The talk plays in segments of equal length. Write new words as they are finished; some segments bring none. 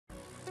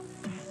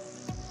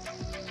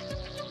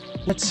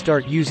Let's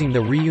start using the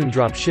Reoon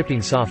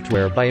dropshipping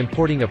software by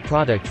importing a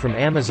product from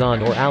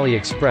Amazon or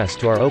AliExpress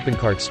to our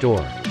OpenCart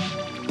store.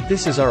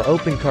 This is our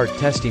OpenCart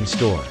testing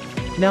store.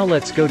 Now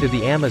let's go to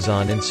the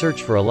Amazon and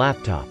search for a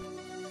laptop.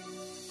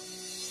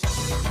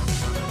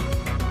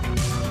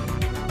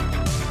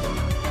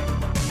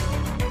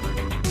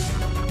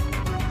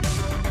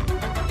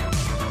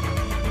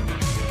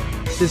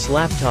 This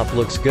laptop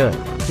looks good.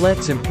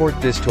 Let's import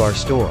this to our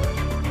store.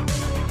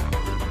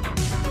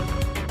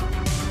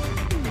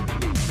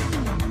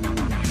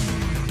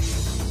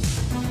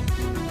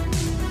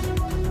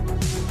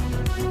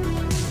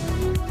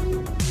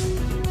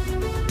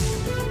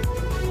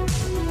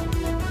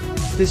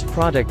 This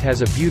product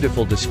has a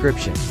beautiful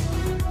description.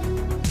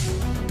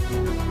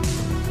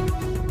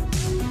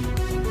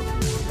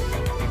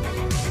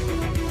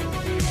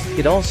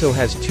 It also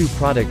has 2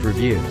 product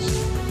reviews.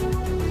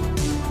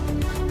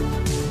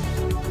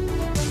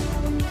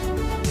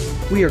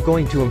 We are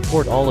going to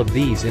import all of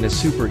these in a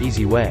super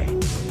easy way.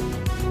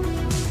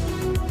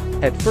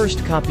 At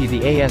first, copy the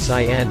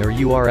ASIN or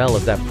URL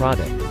of that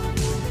product.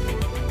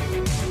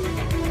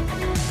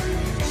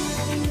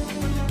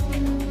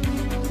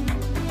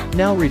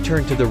 Now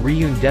return to the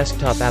Reoon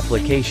desktop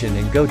application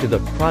and go to the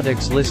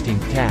Products Listing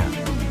tab.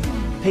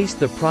 Paste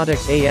the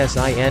product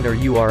ASIN or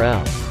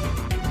URL.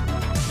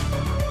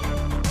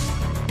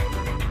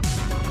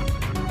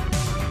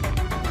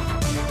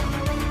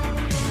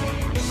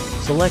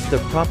 Select the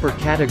proper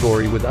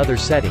category with other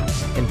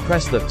settings, and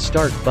press the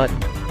Start button.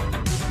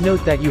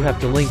 Note that you have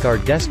to link our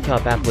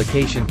desktop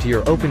application to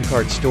your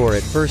OpenCart store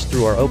at first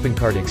through our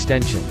OpenCart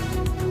extension.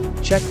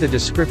 Check the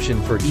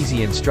description for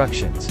easy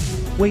instructions.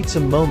 Wait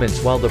some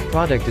moments while the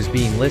product is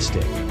being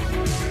listed.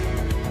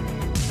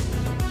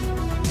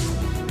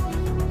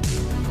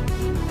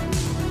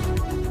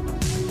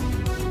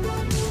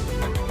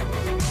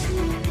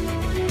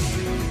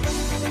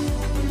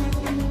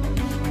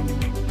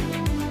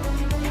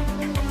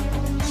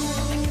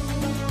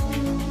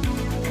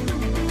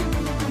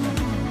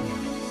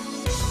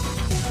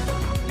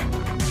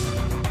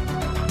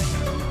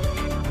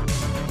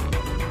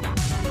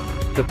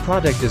 The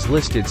product is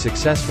listed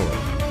successfully.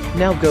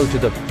 Now go to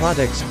the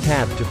Products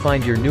tab to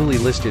find your newly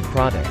listed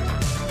product.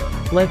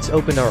 Let's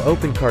open our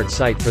OpenCart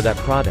site for that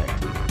product.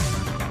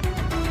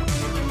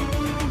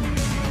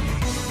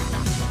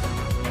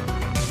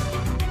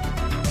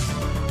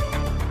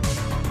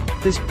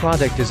 This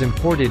product is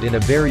imported in a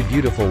very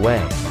beautiful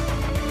way.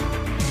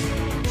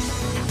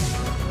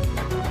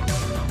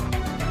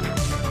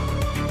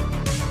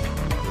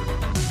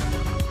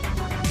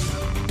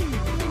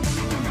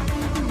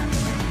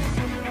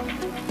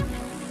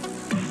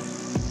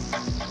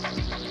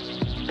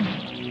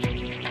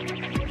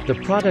 The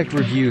product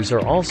reviews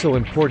are also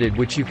imported,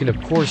 which you can of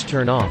course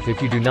turn off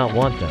if you do not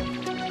want them.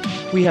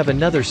 We have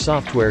another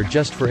software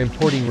just for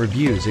importing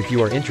reviews if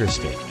you are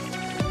interested.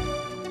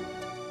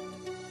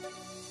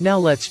 Now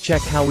let's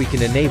check how we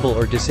can enable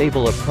or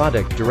disable a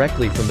product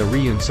directly from the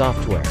Reoon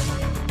software.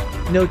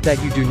 Note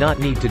that you do not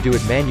need to do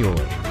it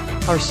manually.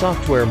 Our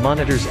software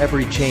monitors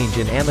every change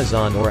in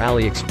Amazon or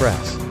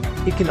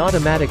AliExpress. It can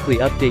automatically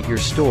update your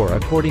store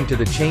according to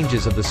the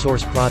changes of the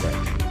source product.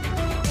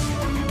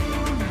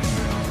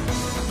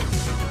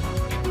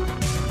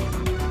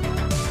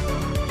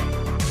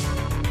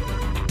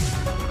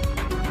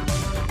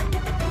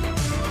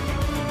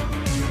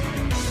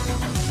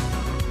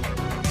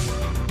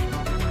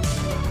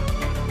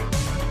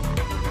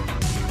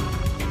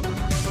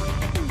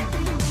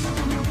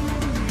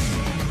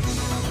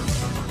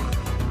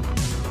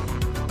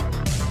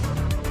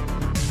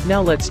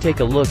 Now let's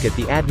take a look at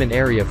the admin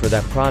area for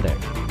that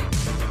product.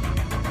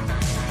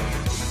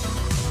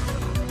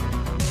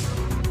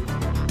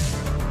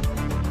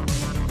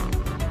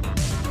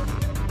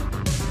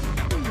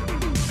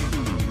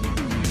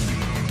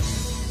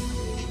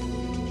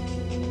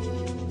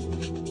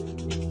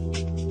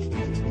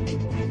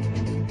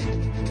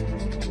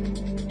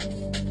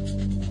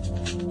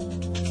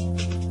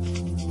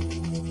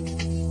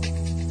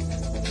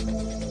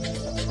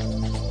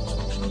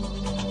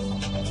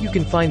 You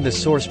can find the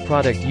source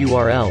product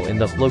URL in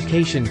the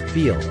Location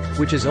field,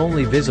 which is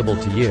only visible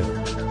to you.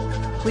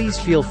 Please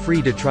feel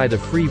free to try the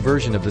free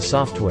version of the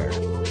software.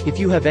 If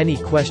you have any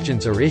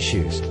questions or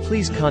issues,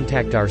 please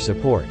contact our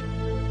support.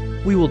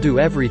 We will do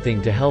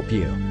everything to help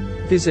you.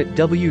 Visit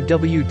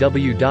www.reoon.com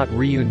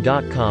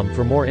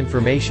for more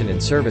information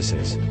and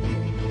services.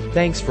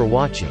 Thanks for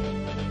watching.